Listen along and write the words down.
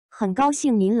很高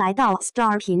兴您来到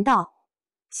Star 频道，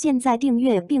现在订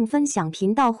阅并分享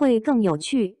频道会更有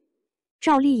趣。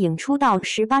赵丽颖出道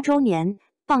18周年，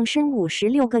傍身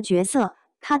56个角色，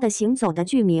她的行走的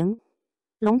剧名。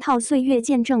龙套岁月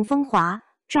见证风华，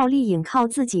赵丽颖靠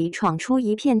自己闯出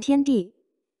一片天地。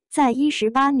在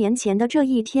18年前的这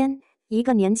一天，一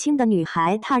个年轻的女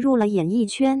孩踏入了演艺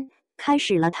圈，开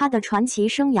始了她的传奇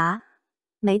生涯。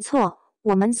没错，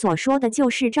我们所说的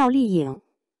就是赵丽颖。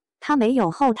她没有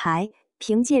后台，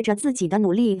凭借着自己的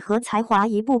努力和才华，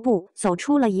一步步走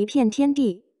出了一片天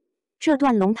地。这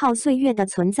段龙套岁月的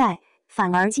存在，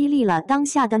反而激励了当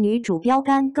下的女主标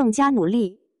杆更加努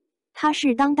力。她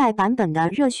是当代版本的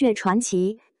热血传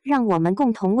奇，让我们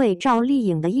共同为赵丽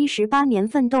颖的18年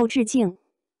奋斗致敬。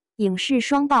影视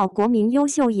双报国民优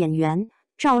秀演员，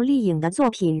赵丽颖的作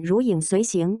品如影随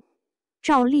形。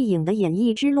赵丽颖的演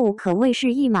艺之路可谓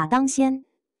是一马当先。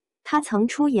她曾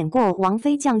出演过王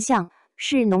妃将相、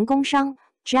士农工商、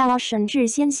甚至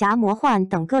仙侠魔幻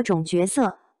等各种角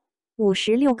色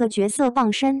，56个角色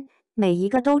傍身，每一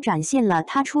个都展现了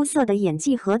她出色的演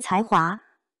技和才华。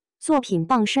作品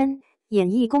傍身，演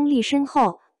绎功力深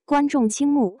厚，观众倾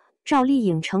慕，赵丽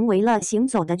颖成为了行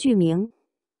走的剧名。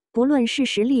不论是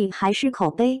实力还是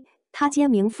口碑，她皆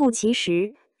名副其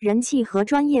实，人气和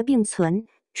专业并存，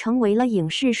成为了影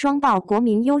视双报国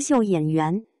民优秀演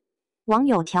员。网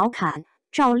友调侃，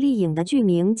赵丽颖的剧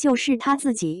名就是她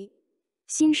自己。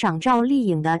欣赏赵丽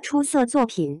颖的出色作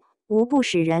品，无不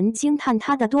使人惊叹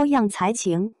她的多样才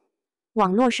情。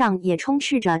网络上也充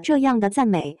斥着这样的赞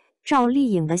美，赵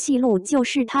丽颖的戏路就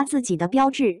是她自己的标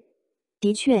志。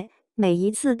的确，每一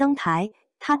次登台，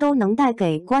她都能带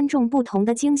给观众不同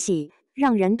的惊喜，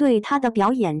让人对她的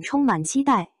表演充满期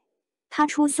待。她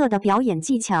出色的表演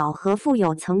技巧和富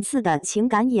有层次的情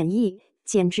感演绎，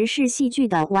简直是戏剧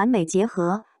的完美结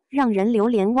合，让人流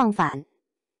连忘返。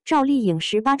赵丽颖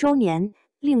18周年，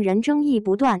令人争议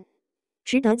不断。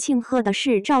值得庆贺的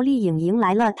是，赵丽颖迎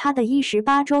来了她的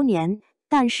18周年，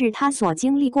但是她所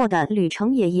经历过的旅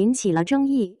程也引起了争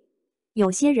议。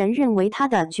有些人认为她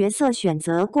的角色选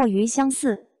择过于相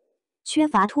似，缺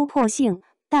乏突破性，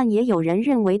但也有人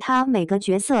认为她每个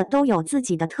角色都有自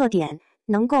己的特点，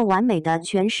能够完美的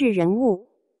诠释人物。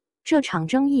这场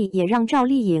争议也让赵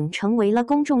丽颖成为了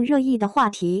公众热议的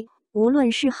话题，无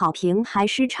论是好评还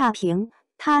是差评，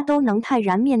她都能泰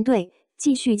然面对，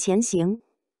继续前行。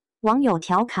网友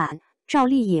调侃，赵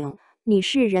丽颖，你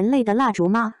是人类的蜡烛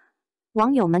吗？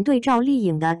网友们对赵丽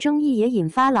颖的争议也引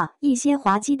发了一些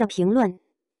滑稽的评论。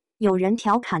有人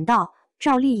调侃道，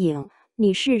赵丽颖，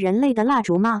你是人类的蜡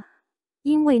烛吗？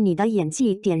因为你的演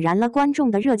技点燃了观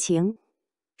众的热情。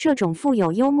这种富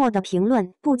有幽默的评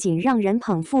论不仅让人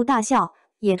捧腹大笑，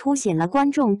也凸显了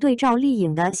观众对赵丽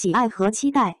颖的喜爱和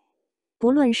期待。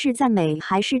不论是赞美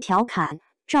还是调侃，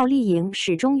赵丽颖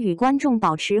始终与观众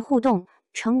保持互动，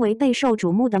成为备受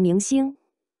瞩目的明星。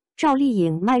赵丽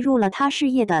颖迈入了她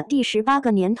事业的第18个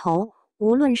年头，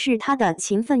无论是她的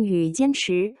勤奋与坚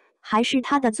持，还是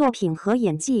她的作品和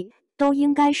演技，都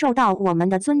应该受到我们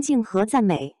的尊敬和赞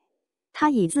美。她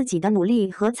以自己的努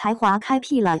力和才华开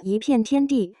辟了一片天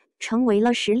地，成为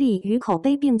了实力与口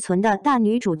碑并存的大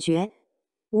女主角。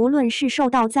无论是受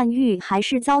到赞誉还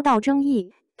是遭到争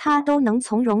议，她都能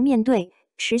从容面对，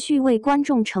持续为观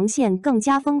众呈现更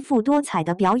加丰富多彩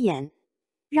的表演。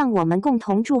让我们共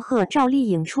同祝贺赵丽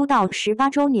颖出道18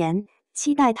周年，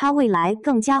期待她未来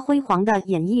更加辉煌的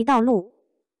演艺道路。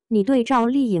你对赵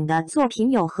丽颖的作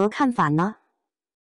品有何看法呢？